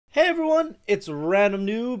Hey everyone, it's Random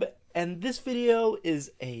Noob, and this video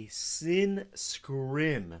is a Sin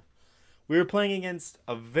Scrim. We were playing against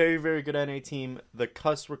a very good NA team, the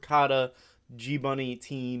Cuss Ricotta G-Bunny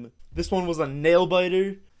team. This one was a nail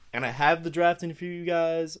biter, and I have the drafting for you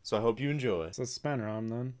guys, so I hope you enjoy. So let's ban Rom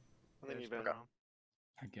then.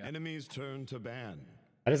 Enemies turn to ban.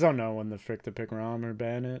 I just don't know when the frick to pick Rom or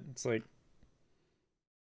ban it. It's like...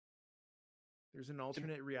 There's an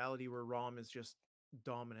alternate reality where ROM is just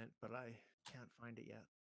dominant, but I can't find it yet.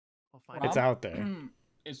 I'll find It's it. out there.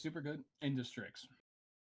 It's super good into Strix.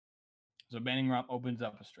 So banning ROM opens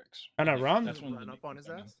up a Strix. I know, Rom... That's one run up on his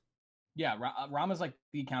ass? Yeah, ROM is like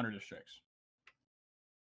the counter to Strix.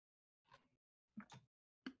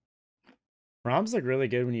 Rom's like really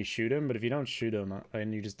good when you shoot him, but if you don't shoot him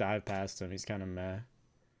and you just dive past him, he's kind of meh.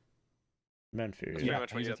 Ben Fury. Yeah,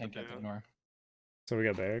 he's a tank to ignore. So we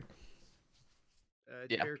got Barrick.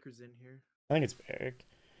 Yeah. Barricker's in here. I think it's Barrick.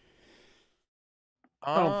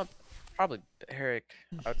 Probably Barrick,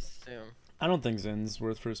 I'd assume. I don't think Zin's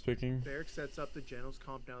worth first picking. Barrick sets up the Genos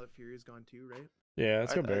comp now that Fury's gone too, right? Yeah,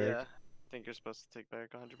 let's go Barrick. Yeah. I think you're supposed to take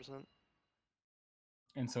Barrick 100%.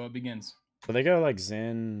 And so it begins. So they go like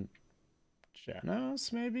Zin,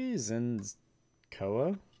 Genos maybe? Zin's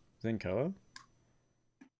Koa? Zin Koa?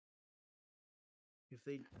 If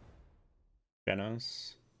they...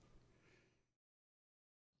 Genos.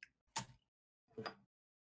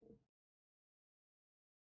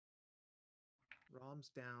 ROM's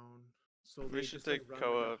down. So We they should just, like, take run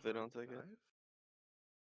Koa enough if they don't for take it. 5?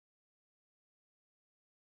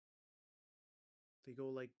 They go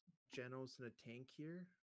like Genos and a tank here,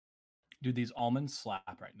 Dude, these almonds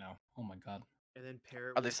slap right now. Oh my god. and then pair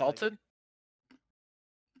it Are they with, salted?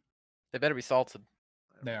 They better be salted.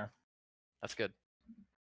 Like, They are. That's good.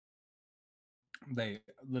 They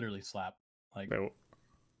literally slap. Like Wait,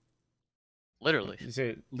 Literally. you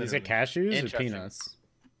say Literally. cashews or Interesting. peanuts?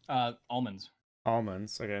 almonds.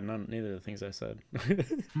 Almonds. Okay, neither of the things I said.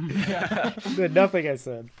 Yeah. Nothing I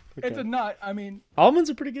said. Okay. It's a nut. I mean, Almonds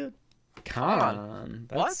are pretty good. Con.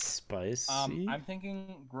 That's What? spicy. I'm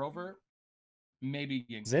thinking Grover, maybe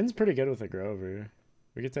Ying. Zin's pretty good with a Grover.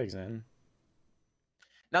 We could take Zin.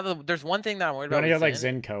 Now, there's one thing that I'm worried You about. want to with go like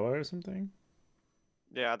Zin. Zin Koa or something?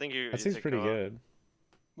 Yeah, I think you. That seems pretty good.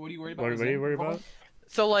 What are you worried about? What with are you Zin? worried about?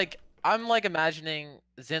 So, like, I'm like imagining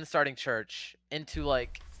Zin starting Church into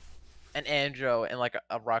like an Andro and like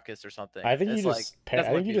a Ruckus or something. I think you It's, just like, pair, I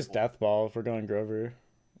doesn't think look you just beautiful. death ball if we're going Grover.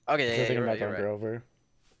 Okay, If yeah, you're thinking you're about right, you're going right. Grover.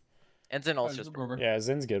 And Zin Oh, also just just Grover. Yeah,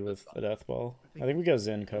 Zin's good with a death ball. I think we go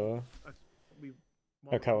Zin Koa. we Oh,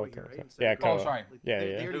 want Koa, here, Koa. right? Instead Yeah, of Koa. Oh, sorry. Like, Yeah, they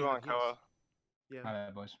yeah. already Who have on heals. Koa? Yeah. My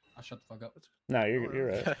bad, boys. I'll shut the fuck up. No, you're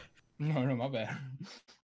right. No, my bad.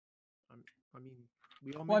 I mean,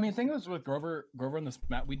 we all Well, I made mean, this thing thing. is with Grover in this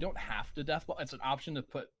map, we don't have to death ball. It's an option to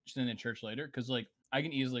put Zin in Church later, because like I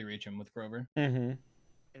can easily reach him with Grover. Mm-hmm. And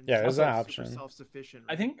Yeah, there's super an option. Self-sufficient.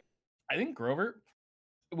 I think Grover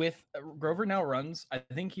with Grover now runs. I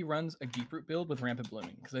think he runs a deep root build with rampant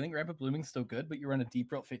blooming, because I think rampant blooming's still good, but you run a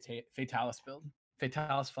deep root Fatalis build,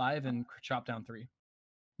 Fatalis 5 and chop down 3.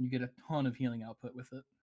 You get a ton of healing output with it.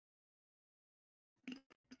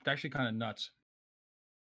 It's actually kind of nuts.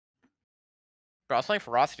 Bro, I was playing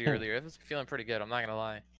Ferocity earlier. It was feeling pretty good. I'm not gonna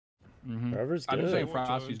lie. Grover's I've been saying good.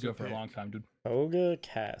 Frosty's good for a long time, dude. Koga,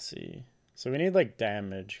 Cassie. So we need like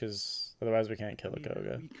damage, because otherwise we can't kill I a mean,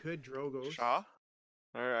 Koga. we could Drogos. Shaw?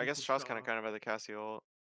 Or I We guess could Shaw's kind of Shaw. counted by the Cassie ult.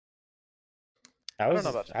 I don't know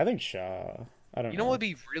about that. I think Shaw. I don't You know. know what would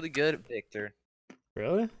be really good? Victor.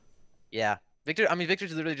 Really? Yeah. Victor, I mean,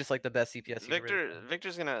 Victor's literally just like the best CPS.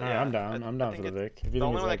 Victor's gonna. Alright, Yeah, I'm down. I'm down think for the it's- Vic. If you The think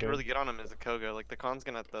only he's one that that can good. really get on him is the Koga. Like the Khan's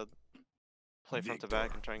gonna have to play front to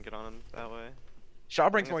back and try and get on him that way. Shaw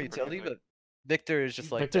brings think more it's a pretty utility, good but Victor is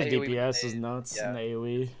just like Victor's the AoE DPS is with nuts yeah. in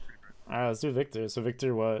AoE. Alright, let's do Victor. So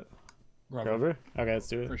Victor what? Grover? Okay, let's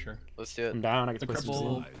do For it. sure. Let's do it. I'm down. I The can play some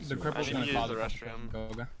cripple, Zin. the cripple's I gonna need to cause use a the bunch of restroom.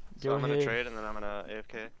 Goga. So Go I'm gonna ahead. trade and then I'm gonna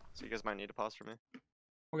AFK. So you guys might need to pause for me.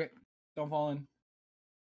 Okay, don't fall in.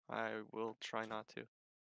 I will try not to.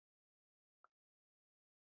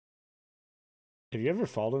 Have you ever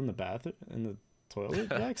fallen in the bathroom in the toilet,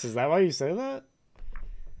 Jax? Is that why you say that?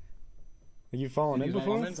 Have you fallen in These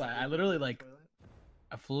before? almonds, I literally like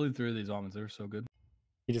I flew through these almonds. They were so good.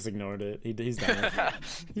 He just ignored it. He's done.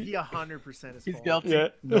 He 100% is He's falling. guilty. Yeah.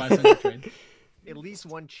 No, I sent a trade. At least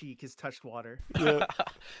one cheek has touched water. Yeah.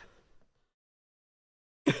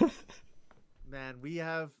 Man, we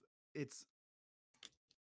have it's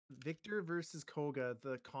Victor versus Koga,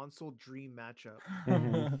 the console dream matchup.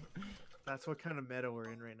 Mhm. That's what kind of meta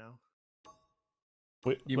we're in right now.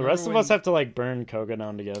 The You rest of remember us when- have to like burn Koga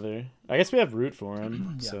down together. I guess we have root for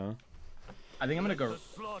him, Yeah. so I think I'm gonna go.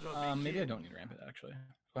 Maybe I don't need rampant actually.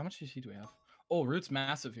 How much CC do we have? Oh, Root's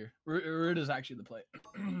massive here. Root is actually the play.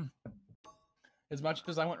 As much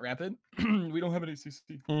as I want rapid, we don't have any CC.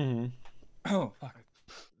 Mm-hmm. Oh fuck.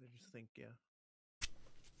 I just think, yeah.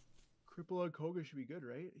 Cripple on Koga should be good,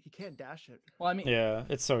 right? He can't dash it. Well, I mean, Yeah,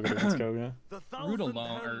 it's so good against Koga. Root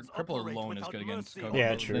alone or Cripple alone is good against Koga. Yeah,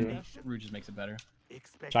 Then true. Root just makes it better.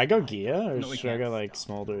 Should I go Gia or No, we should I can't. go like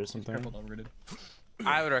Smolder or something? Cripple overrooted.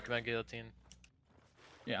 I would recommend Guillotine.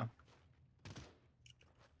 Yeah.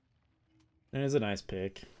 It is a nice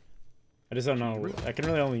pick. I just don't know. I can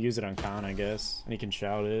really only use it on Khan, I guess, and he can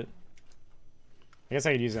shout it. I guess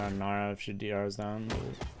I could use it on Nara if she DRs down.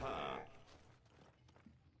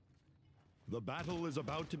 The battle is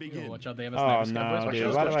about to Yo, begin. watch out, they have a Oh sniper no,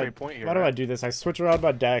 scrub. dude! Why do I do this? I switch around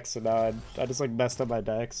my decks and now I just like messed up my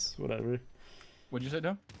decks. Whatever. What'd you say,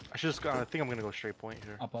 Dom? I should just go. I think I'm gonna go straight point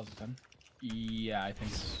here. I'll pause the 10. Yeah, I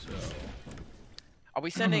think so. Are we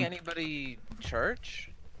sending anybody church?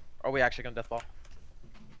 Or are we actually gonna deathball?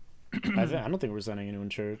 I don't think we're sending anyone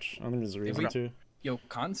church. I don't think there's a reason we- to. Yo,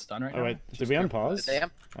 Khan's stun right now. Oh wait, did Just we careful. unpause?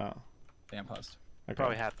 Damn. Oh, They unpaused. okay.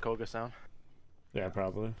 Probably had Koga sound. Yeah,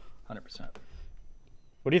 probably. 100%.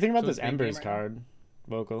 What do you think about So this it's big game Embers right now? card?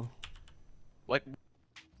 Vocal. Like,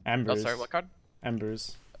 Embers. oh sorry, what card?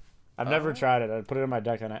 Embers. I've never tried it. I put it in my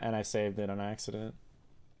deck and I saved it on accident.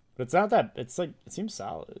 But it's not that. It's like it seems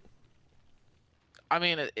solid. I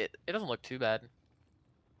mean, it doesn't look too bad.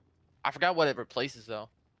 I forgot what it replaces though.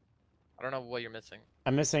 I don't know what you're missing.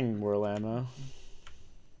 I'm missing whirl ammo.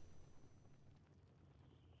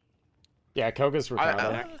 Yeah, Koga's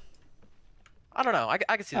Ricardo. I don't know. I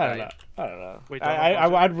can see I that. don't know. I don't know. Wait,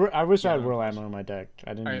 I wish I had Yeah, whirl unpause. ammo in my deck.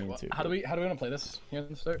 I didn't Alright, need well, to. how do we want to play this here at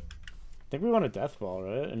the start? I think we want a death ball,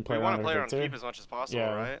 right? And play We want around to play around Victor. keep as much as possible,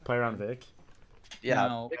 Yeah, right? play around Vic. Yeah.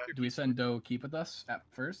 Now, do we send Doe keep with us at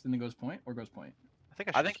first and then goes point or goes point? I think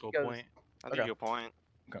I should think just go he goes- point. I think Okay. you'll point.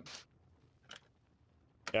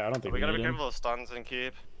 Yeah, I don't think We gotta need be him. careful of stuns and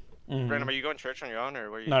keep. Mhm. Brandon, are you going church on your own, or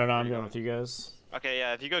where you? No, where I'm you going with you guys. Okay,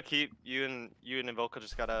 yeah. If you go keep, you and Invoker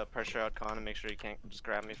just gotta pressure out Khan and make sure you can't just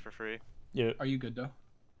grab me for free. Yeah. Are you good, Doe?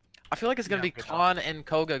 I feel like it's gonna Yeah, be good Khan and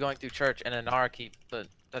Koga going through church and a Nara keep, but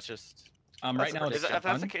that's just. Right That's now pretty it's good. If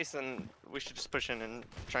that's the fun. case, then we should just push in and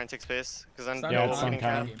try and take space, because then Start Yeah, no it's one's some getting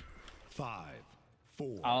kind. capped. 5,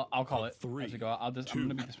 4. I'll call it Three, as we go. I'm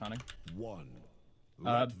gonna be dismounting. 1.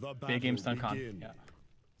 Big game stun con. Yeah.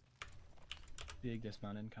 Big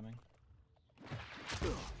dismount incoming.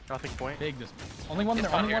 Nothing point. Big dismount. Only one It's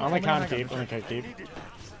there. Only fine one. Only Khan one there. keep. Only Khan keep. I'm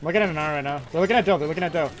looking at an R right now. They're looking at Doe. They're looking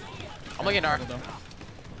at Doe. I'm looking at Nara. Doe.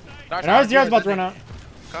 Nara's And ours down. DR's about to run out.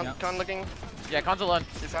 Khan, Khan looking. Yeah, Khan's alone.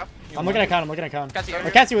 He's up. I'm looking at Khan. I'm looking at Khan. Cassie, Or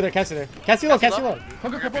Cassie with her. Cassie there. Cassie low. Cassie low.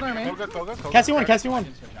 Koga crippled our main. Koga, Koga, Koga. Cassie one. Cassie one.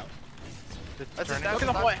 That's Turn his it. down. Look at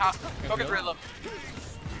the point. Koga's really low.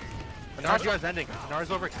 Nara's guys ending. Nara's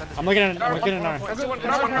overextended. I'm looking at. I'm looking at Nara.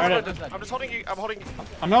 I'm just holding you. I'm holding you.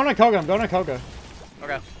 I'm going to Koga. I'm going to Koga.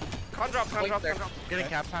 Okay. Khan drop. Khan drop. there. Khan drop. Getting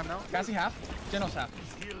cap time now. Cassie half. Genos half.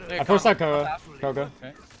 I forced out Koga. Koga.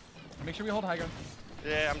 Okay. Make sure we hold high ground.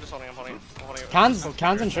 Yeah, I'm just holding. I'm holding. I'm holding.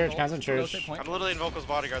 Khan's in church. Khan's in Go church. straight point. I'm literally Invoker's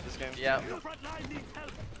bodyguard this game. Yeah.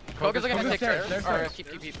 Koga's looking Koga's to take stairs, church. stairs. Or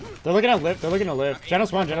keep. They're looking at lift. They're looking to lift.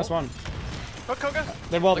 Genos one. Genos one. Hook Koga.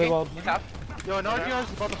 They walled. They Looking. walled. He's half. Yo,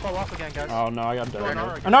 Nara's about to fall off again, guys. Oh no, I got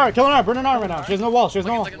Nara. Doe. Nara, kill Nara. Burn Nara right now. She has no wall. She has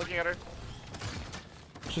no wall. Looking at her.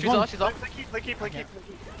 She's She's on. one. She's on. Keep.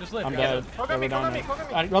 Just live. I'm guys. dead. Koga me. We're down Koga me. there. Koga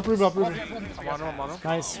me. Alright, Up Ruby. Up Ruby. I'm on him, I'm on him.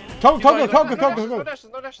 Nice. Koga. No Koga. dashes,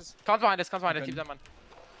 no dashes. Khan's behind us. Khan's behind us. Okay. Keep them on.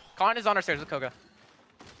 Khan is on our stairs with Koga.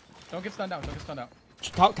 Don't get stunned out. Don't get stunned out.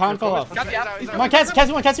 Khan fell off. Cassie out. Come on, Cassie.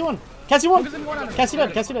 Cassie one. Cassie one. Cassie one. Koga's in one under. Cassie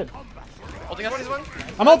dead. Cassie dead. Holding us.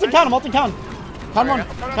 I'm ulting Khan. I'm ulting Khan. Khan one.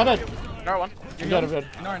 Khan dead. Nara one. I'm dead. I'm dead.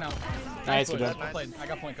 Nara now. Nice, boys. good job. Well played. I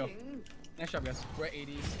got point. Go. Nice job, guys. We're at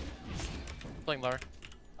 80. Playing lower.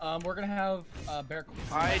 We're gonna have Bear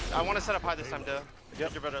I want to set up high this time, Duh.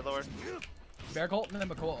 Yep. You're better lower. Bear Colt and then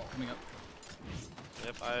McCool coming up.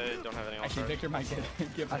 Yep. I don't have any Actually, else. Victor might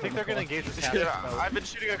get. I think they're gonna engage with cap. Yeah, I've been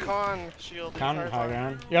shooting a Khan shield. the Khan entire high time.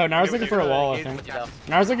 ground. Yo, Nara's looking for a wall, I think. Yeah.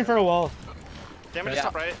 Nara's looking for a wall. Damage is Yeah.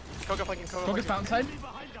 top right. Koga flanking. Koga Koga's flanking. fountain side.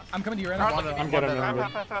 I'm coming to you right Nara's now. looking. I'm good. I'm Half, good.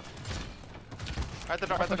 half, half, half. I had to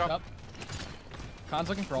drop. I had to Push drop. up. Khan's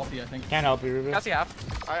looking for ulti, I think. Can't help you, Ruby. Cassie half.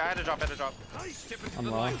 I had to drop. I had to drop. I'm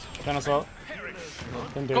low. Genos ult.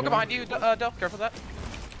 Didn't do Koga anything. behind you, Del. Careful with that.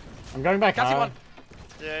 I'm going back Cassie high. one.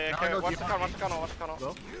 Yeah. Okay. Watch the Khan. Watch the Khan. Watch the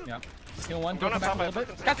Khan. Yeah. Heal one. Going Don't on come back top. a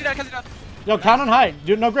little bit. Cassie down. Cassie down. Yo, Khan on high.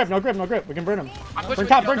 Dude, no grip. No grip. No grip. We can burn him. I'm Burn pushing.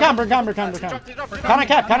 Khan. Burn Khan. Burn Khan. Burn Khan. Burn Khan. Drop. Khan on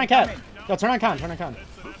cap. Khan on cap. Yo, turn on Khan. Turn on Khan.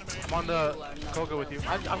 I'm on the Koga with you.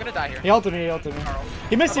 I'm gonna die here. He ulted me, he ulted me.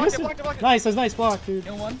 He missed, he missed it. Nice, that's nice block, dude.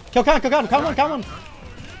 Kill one. Kill Khan, kill Khan, come on, come on.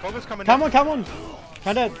 Koga's coming Come in. on, come on.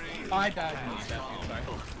 Khan dead. Oh, I died. I need that, dude.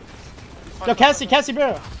 Sorry. Yo, Cassie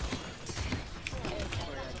barrel.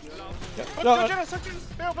 Yo,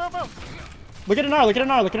 look at an R, look at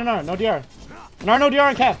an R, look at an R. No DR. An R, no DR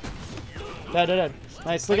on cap. Dead.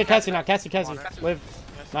 Nice, look at Cassie now. Cassie. Live.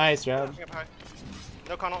 Nice job.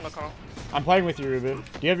 No Connell, no Connell. I'm playing with you, Ruben. Do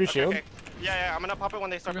you have your shield? Okay. Yeah, I'm gonna pop it when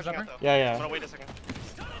they start pushing out though. Yeah. I'm gonna wait a second.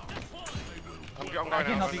 I'm going I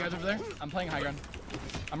can now, help you guys over there. I'm playing high ground.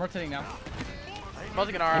 I'm rotating now.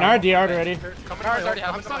 Buzzing an An R. R DR'd already. Nara's already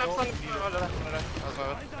I'm half. stunned. That was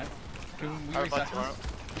my bad. Can we I would reset tomorrow.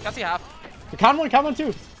 this? Cassie half. Con one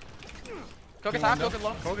too. Koga's half. Koga's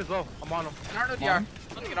low. Koga's low. I'm on him. An R no DR.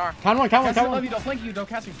 Buzzing an R. Con one. Cassie, I love you. Don't flank you. Don't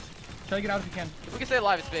Cassie. Try to get out if you can. If we can stay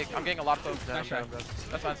alive, it's big. I'm getting a lot of folks. Nice try.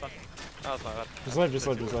 That's fine. That was my bad. Just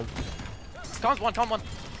live. Con's one.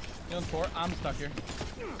 Healing 4. I'm stuck here.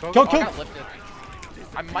 Kill. Oh, I got lifted.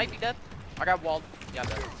 I might be dead. I got walled. Yeah, I'm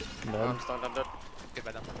dead. I'm stunned. I'm dead. Good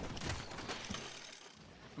by them.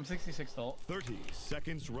 I'm 66 ult. 30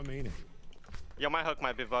 seconds remaining. Yo, my hook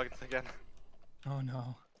might be bugged again. Oh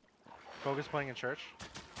no. Koga's playing in church.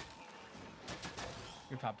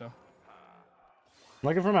 You're top though.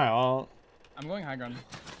 Looking for my ult. I'm going high ground.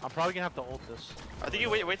 I'm probably gonna have to ult this. I think you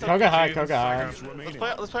wait till Koga high. Seconds Let's remaining. play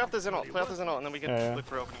off the Zhin ult. Play off the Zhin ult, and then we can Yeah. look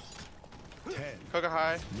for openings. 10, Koga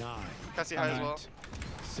high. 9, Cassie high as well.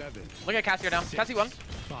 7, Look at Cassie now. Cassie one.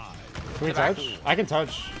 5. Can we touch? I can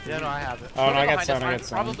touch. Yeah, no, I have it. Oh no, I got Behind stun. us.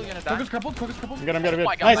 Probably gonna die. Koga's crippled. I'm good. Oh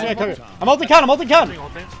my God. Nice, man, Koga. I'm ulting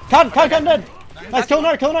Con. Con dead. Nice, kill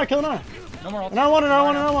Nar. No more ult.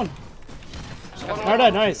 Another one. Nar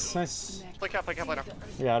dead, nice. Play cap later.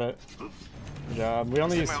 We got it. Good job. We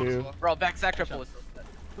only used 2. Bro, back sack triple. This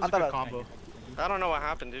is a good combo. I don't know what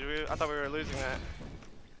happened, dude. I thought we were losing that.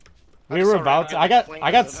 We were about to. I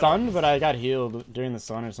got stunned, but I got healed during the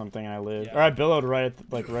stun or something, and I lived. Yeah. Or I billowed right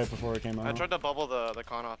before it came out. I tried to bubble the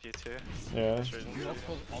con off you too. Yeah.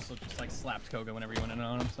 Also just like slapped Koga whenever you went in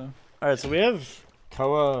on him. So. All right, so we have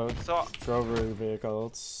Koa, So Grover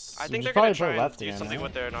vehicles. I think We they're should gonna probably try play and left do again, something right?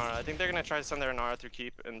 with their Nara. I think they're gonna try to send their Nara through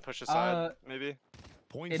keep and push aside, maybe.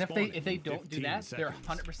 Point And if spawning they in don't do 15 that, they're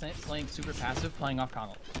seconds. 100% playing super passive, playing off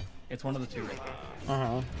Connell. It's one of the two right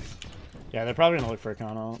there. Yeah, they're probably gonna look for a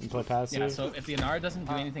Connell and play passive. Yeah, so if the Inara doesn't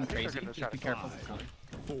do anything think they're crazy, gonna try just be to careful. five. with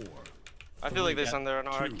Connell. 4, I feel like they Yeah. send their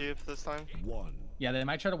Nara Two. keep this time. 1. Yeah, they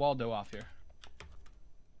might try to wall Doe off here.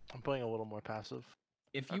 I'm playing a little more passive.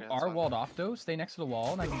 If you Okay, that's are fine. walled off Doe, stay next to the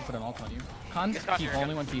wall and I can put an ult on you. Cons It's got keep, here,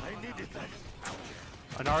 only one keep.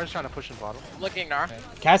 Anara's trying to push in bottom. Looking Nar.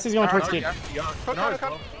 Cassie's going Nar, towards keep.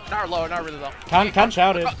 Nar low, Nar really low. Con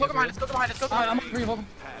shouted. Koga behind us, Koga behind us, Koga behind I'm us. up 3 of them.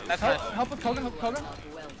 That's Help, nice. help with Koga, help Koga.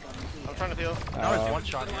 I'm trying to heal. Anara's one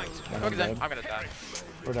shot. Koga's in. I'm gonna die.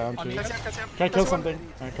 We're down On 2. me. Try to kill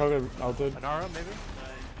something. Koga ulted. Anara, maybe?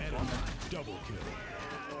 Enemy double kill.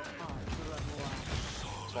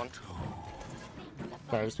 This one.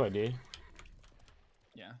 Sorry, just play D.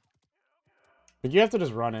 Yeah. But you have to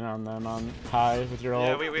just run in on them on high with your ult.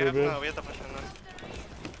 Yeah, we have Ruben. we have to push in then.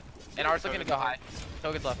 And Nar's looking to go high.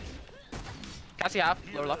 Koga's left. Cassie half,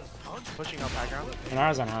 lower left. Pushing up background. And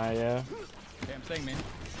ours on high, yeah. Okay, I'm staying main.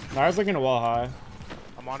 Nara's looking to wall high.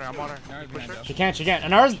 I'm on her. Nara's Push behind her. Doe. She can't.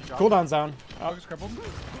 And ours cooldown's down. Oh, Koga's crippled.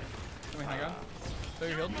 Coming high ground. So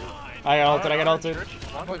you're healed. I got ulted.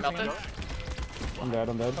 Koga melted. I'm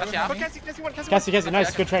dead. Cassie half. Cassie,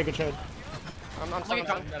 nice. Good trade. I'm Looking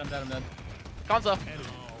stunned. I'm dead. Con's low.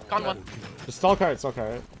 Con one. Just stall cart.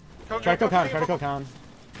 Try to kill Con.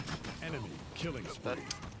 Enemy killing spree.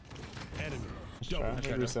 Enemy Let's double try.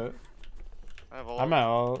 kill. Reset. I have ult. I'm at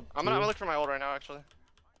ult. I'm gonna look for my ult right now, actually.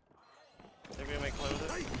 Maybe I make play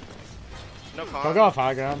with it. No con. Go off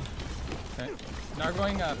high ground. Okay. Nar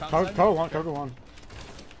going fountain side. Koga one.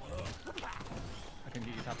 I can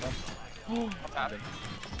get you top left. I'm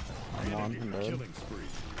dead. Killing spree.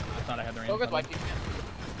 I thought I had the range. Koga's covered. white keep.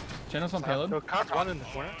 Channel's on payload. So Con's one in the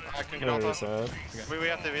corner. I can get Yeah, ult. reset. We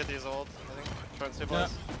have to use ult, I think. Try and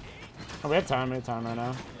stabilize. Oh, we have time right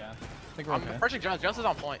now. Yeah. I think we're I'm okay. approaching Jones. Jones is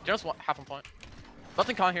on point. Jones half on point.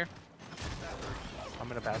 Nothing Con here. I'm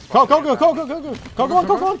in a bad Koga spot.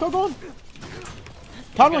 one.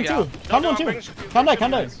 Con one too. Con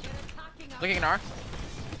die. Looking at Nar.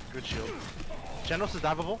 Good shield. Genos is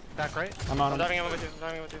diveable. Back right. I'm on I'm him. diving in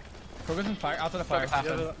with you. Koga's in fire. Outside of fire. Koga's half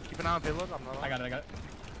in. Keep an eye on payload. I'm not. I got it.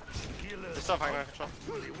 Just stop high ground control.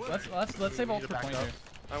 Let's save ult to for back point up. here.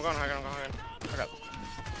 I'm going high ground. Okay.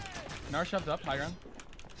 Nar shoved up, high ground.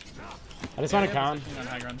 I just want to Con. Positioning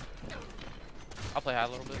on high ground. I'll play high a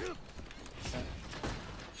little bit.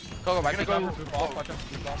 Go back. Watch Go. out for boot ball, watch out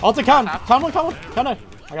for boot ball. Ulti Con. Con one, Con one. Con one.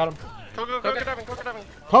 I got him. Go diving. Go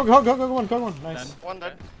diving. Go one. Nice. Dead. One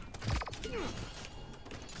dead.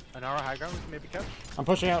 An hour high ground, we can maybe catch. I'm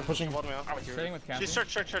pushing out, pushing. Hold me off. Staying with Cassie. She's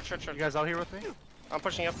church. You guys out here with me? I'm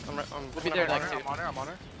pushing up. I'm We'll be there I'm on next her. to I'm on her, I'm on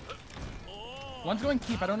her. One's going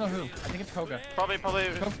keep. I don't know who. I think it's Koga. Probably.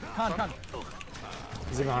 Con.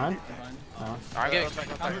 Is he behind? Fine. No. Alright, get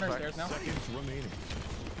Con's on our stairs now. Seconds remaining.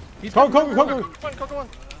 He's Go. One.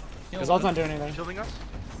 His ult's not doing anything. Shielding us?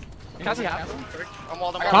 Cassie half. I'm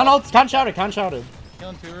walled. Con ult. Con shouted.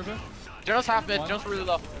 Healing 2, Ruben. Jonas half mid. One. Jonas really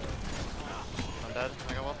low. I'm dead.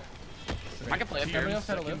 I got wall. I can play it. Everybody Fair. else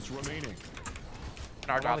had a live. Seconds remaining.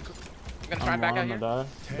 Our drop. I'm gonna try and back out here. Die.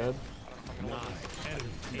 Dead. 9.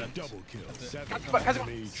 Enemy double kill. 7. Cassie-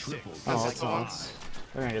 Enemy triple. Oh, That's it's the on. ones.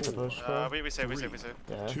 They're gonna get the push. bro. We save.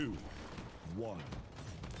 Yeah. 2. 1.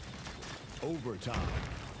 Overtime.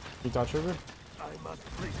 You touch River?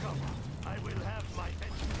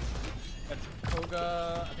 That's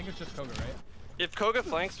Koga. I think it's just Koga, right? If Koga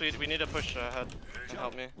flanks, we need to push ahead and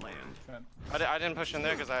help me. Okay. I didn't push in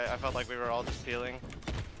there because I felt like we were all just peeling.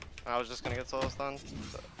 I was just gonna get solo stunned.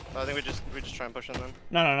 So I think we just try and push in then.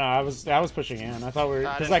 No. I was pushing in. I thought we were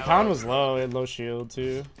I because didn't that know. Con was low. He had low shield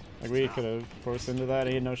too. Like we could have forced into that.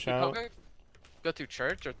 He had no shot. Koga go through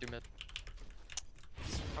church or through mid?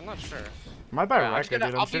 I'm not sure. My bad Yeah, I'm just record,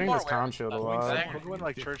 gonna- dude. I'll I'm be shooting more this aware Con of shield a that. lot. We're going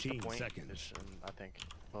like church to 15 point. seconds. I think.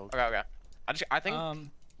 Well, Okay. I think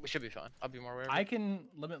Um, we should be fine. I'll be more aware. I can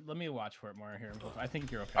let me watch for it more here. I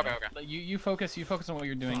think you're okay. Okay. Like, you focus on what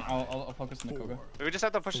you're doing. I'll focus on the Koga. We just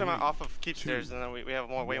have to push them 3, off of keep stairs, 2, and then we have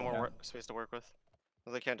way more Yeah. space to work with.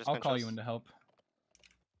 So they can't just I'll pinch call us. you in to help.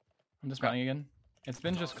 I'm just mounting again. It's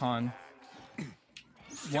been just Con.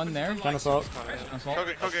 One there. Con assault. Assault.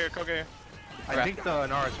 Koga. I think the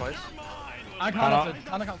Nara twice. I Con caught up. it.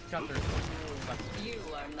 Con got through. You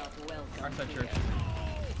are not welcome. Our side church.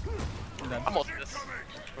 We're dead. I'm ulting this.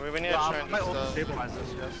 We need to try and I just, might stabilize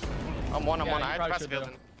this, yes. I'm one. Yeah, you I had probably passive should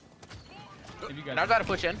building. If you guys. Now try to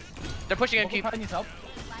push in. They're pushing in. Koga Keep. probably needs help.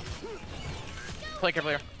 Play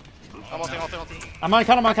careful here. I'm ulting. I'm on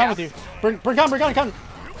Con with you. Bring Con.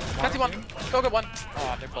 Cassie one. Koga one.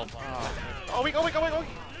 Oh, they're both one. Oh, we go.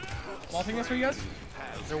 Malting this for you guys.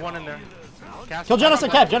 Is there one in there? Kill Genos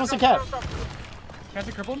and Cap.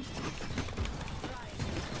 Cassie crippled.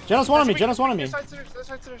 Genos wanted me. This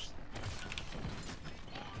side stairs.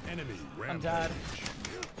 Enemy I'm rampage. dead.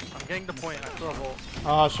 I'm getting the point. I throw a volt.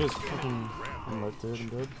 Oh, she's fucking. I'm lifted. I'm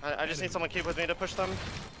dead. I just need someone to keep with me to push them.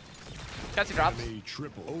 Cassie drops. Enemy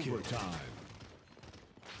triple overtime.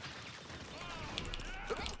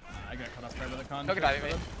 I got cut off right by the Con. Koga diving,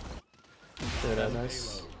 mate. Good,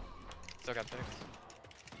 nice. Still got six.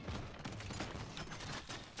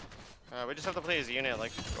 We just have to play as a unit.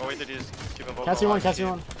 Like all we have to do is keep them both. Cassie alive.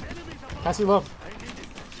 one. Cassie low.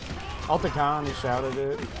 Ult the Con. He shouted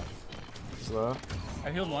it. Slow.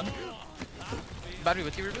 I healed one. Battery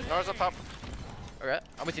with you, Ruben? Nara's up top. Okay,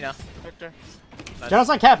 I'm with you now. Victor. Genos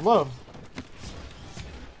on Cap. Low.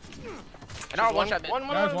 And our one shot mid.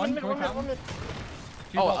 Guys, one. Can we count? One mid.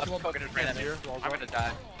 Oh, I'm I'm Koga just ran at me. I'm gonna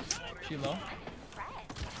die. She low.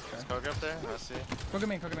 Is Koga up there? Let's see. Koga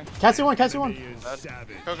main. Cassie one. Enemy is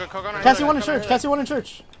savage. Koga on our Cassie head, one in Koga on our church. head. Cassie one in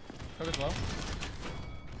church. Koga's low.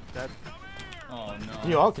 Dead. Oh no.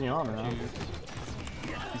 Can you ult? Can you ult or no?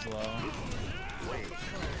 He's low.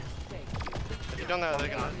 If you done that, they're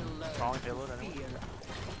gonna. Crawling payload, anyone?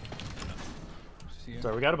 See you.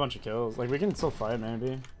 Sorry, we got a bunch of kills. Like we can still fight,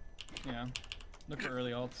 maybe. Yeah. Look for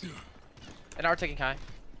early ults. And our taking high.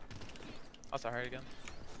 I'll start her again.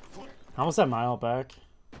 I almost had my ult back.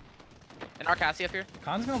 And our Cassie up here.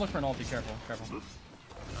 Khan's gonna look for an ulti. Careful.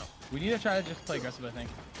 We need to try to just play aggressive, I think.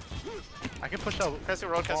 I can push out. Cassie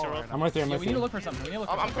roll. I'm with you. Yeah, we need to look for something.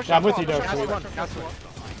 I'm pushing. Yeah, I'm with as you, well. Doug. Cassie one. Cassie one.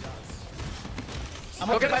 I'm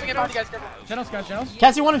Koga okay. diving in behind you guys. Careful. Genos, guys, Genos.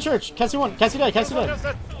 Cassie one in church. Cassie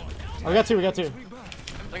dead. Oh, we got two.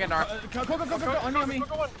 Look at Nar. Go. On me.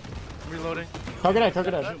 Reloading. Koga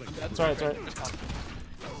dead. It's alright.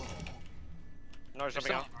 Nara's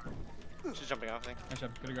jumping off. She's jumping off, I think. Nice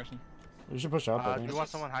job. Good aggression. We should push up, I Do think. you want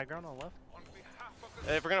someone high ground on the left?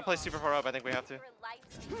 If we're gonna play super far up, I think we have to.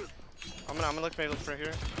 I'm gonna maybe look for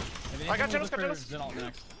here. I got Genos, Zhin ult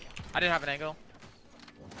next. I didn't have an angle.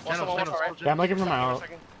 One far right. Yeah, I'm looking for my ult.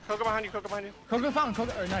 Koga behind you. Koga found.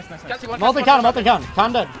 Nice. Cassie one. Multi Con.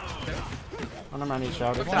 Con dead. Oh, never mind, he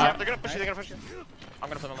shouted. They're gonna push you. I'm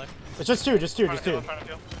gonna play my life. It's just two. He's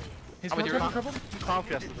I'm with you. crippled. Calm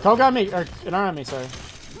fiesta. Koga on me, or an arm on me, sorry.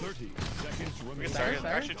 30 seconds remaining. Sorry,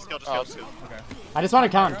 Sorry? actually, just kill. Okay. I just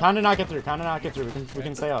wanted Con. Con did not get through. We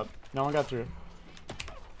can stay up. No one got through.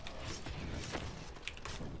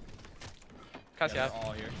 Cassie Yeah, half. they're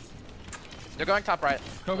all here. They're going top right.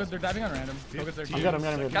 Koga, they're diving on random. Koga's there too. I'm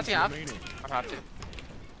good. Cassie half. remaining. I'm half too.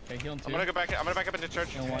 Okay, healing two. I'm gonna go back. I'm gonna back up into church.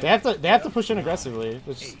 Healing one. They have to push in aggressively.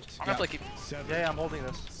 It's just- I'm gonna play keep. 7. Yeah, I'm holding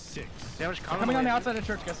this. 6. Damage They're coming coming on the outside of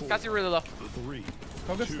church, guys. Cassie really low. 3.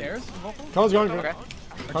 Koga stairs. Vocal. Koga's going. Okay.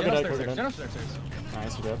 Koga Geno's dead. stairs. Koga dead. Geno's stairs.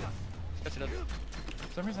 Nice, you good. Cassie does.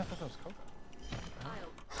 For some reason I thought that was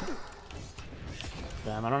Koga.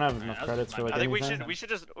 Damn, I don't have enough that's credits for my like I think anything. we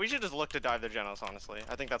should just look to dive their Genos. Honestly,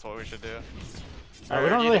 I think that's what we should do. We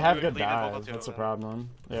don't really have good lead and vocal dives. too, That's the then. problem.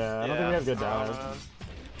 Yeah, I don't think we have good dives.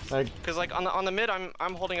 Like, Cause like on the mid, I'm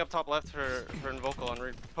holding up top left for Invocal and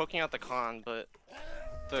we're poking out the con, but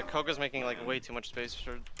the Koga's making like way too much space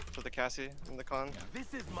for the Cassie in the con.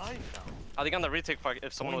 This is mine now. I think on the retake fight,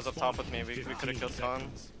 if someone was up top with me, we could have killed Con.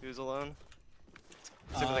 He was alone.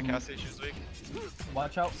 Except for the Cassie, she was weak.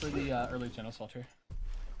 Watch out for the early Genos Vulture.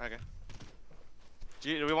 Okay.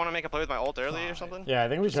 Do we want to make a play with my ult early or something? yeah, I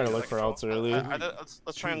think we try to Like look for ults early.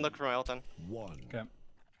 Let's try and look for my ult then. 1. Okay.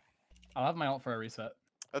 I'll have my ult for a reset.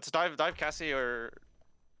 Let's dive Cassie or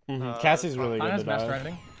Cassie's really good Anna's to mass dive.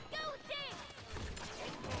 driving.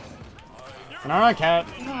 And our cat.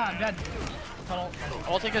 Ah, I'm dead. Tunnel.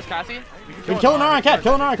 I'll take his Cassie. We kill an our cat.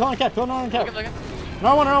 Kill an our cat. Kill an our Look cat. at, look at.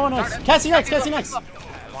 No one next. Cassie next. Cassie next.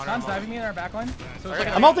 Khan's diving me in our backline. So it's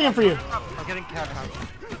I'm ulting him for you. I'm getting cat house.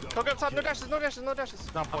 Go up top, no dashes.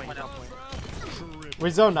 Not point, not point. We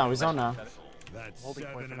zone now. That's Holding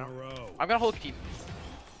 7 point in for a now. row. I'm gonna hold keep.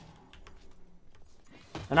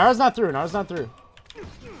 And ours not through. Jones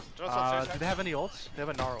Do upstairs. they have any ults? They have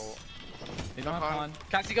a Gnar ult. They don't have Khan.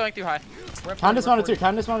 Cassie going too high. Khan dismounted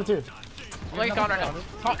too. I'm like Con right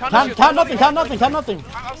now. Count nothing.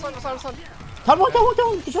 I'm stunned. Count one.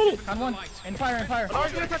 Good trade it. Khan one. In fire.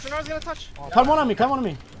 Nara's gonna touch. Count one on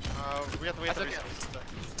me. We have to That's reset.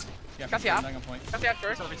 Yeah, Cassie I'm half. dying on point. Cassie half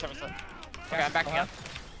first. Okay, I'm backing up.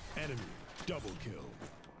 Enemy double kill.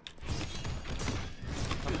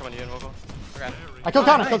 I'm coming to you, Invocal. Okay. I kill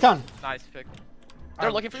Khan. Nice pick.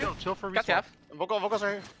 They're looking for you. Chill for Cassie respawn. half. Vocal's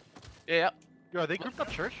right here. Yeah. Yo, are they grouped up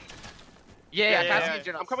church? Yeah. Yeah,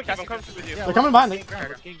 Cassie. I'm coming with you. They're coming behind.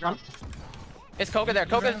 It's Koga there.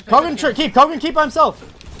 Koga. Kogan keep by himself.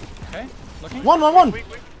 Okay. Looking. One.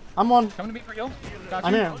 I'm one. Coming to me for heal. Got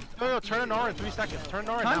I'm you. here. No, turn an Gnar in 3 seconds. Turn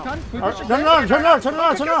an Gnar now. Khan.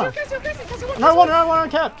 Turn around. Another one on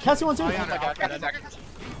cap. Cassie one too. Oh, yeah, no, God, okay, that's- that's-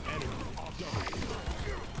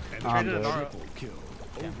 I'm Traded an dead. Gnar. Triple kill.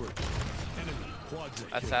 Over. Enemy quadra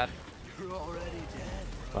That's kill. sad.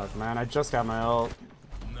 Fuck man, I just got my ult.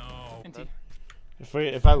 No. NT.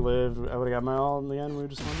 If I lived, I would have got my ult in the end. We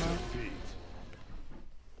just won that. Defeat.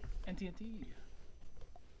 NT.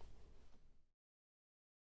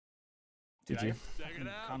 Did you?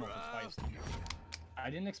 Khan ulted twice. I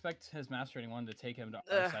didn't expect his master rating one to take him to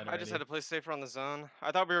our side I just had already. to play safer on the zone.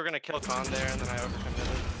 I thought we were gonna kill Con there, and then I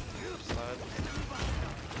overcommitted. Slide.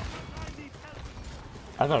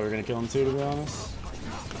 I thought we were gonna kill him too, to be honest.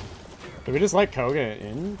 Did we just let Koga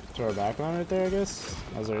in to our backline right there? I guess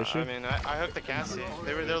that was our issue. I mean, I hooked the Cassie.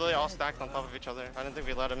 They're really all stacked on top of each other. I didn't think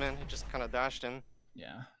we let him in. He just kind of dashed in.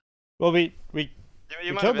 Yeah. Well, we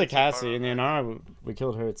You might killed have the been too far Cassie, and the over. Inara we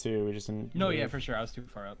killed her too. We just didn't. No, yeah, for sure. I was too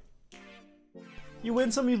far up. You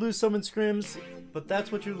win some, you lose some in scrims, but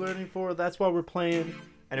that's what you're learning for. That's why we're playing,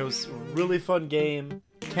 and it was a really fun game.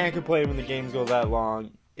 Can't complain when the games go that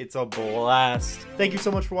long. It's a blast. Thank you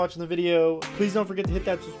so much for watching the video. Please don't forget to hit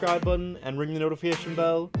that subscribe button and ring the notification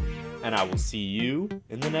bell. And I will see you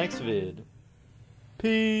in the next vid.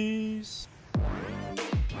 Peace.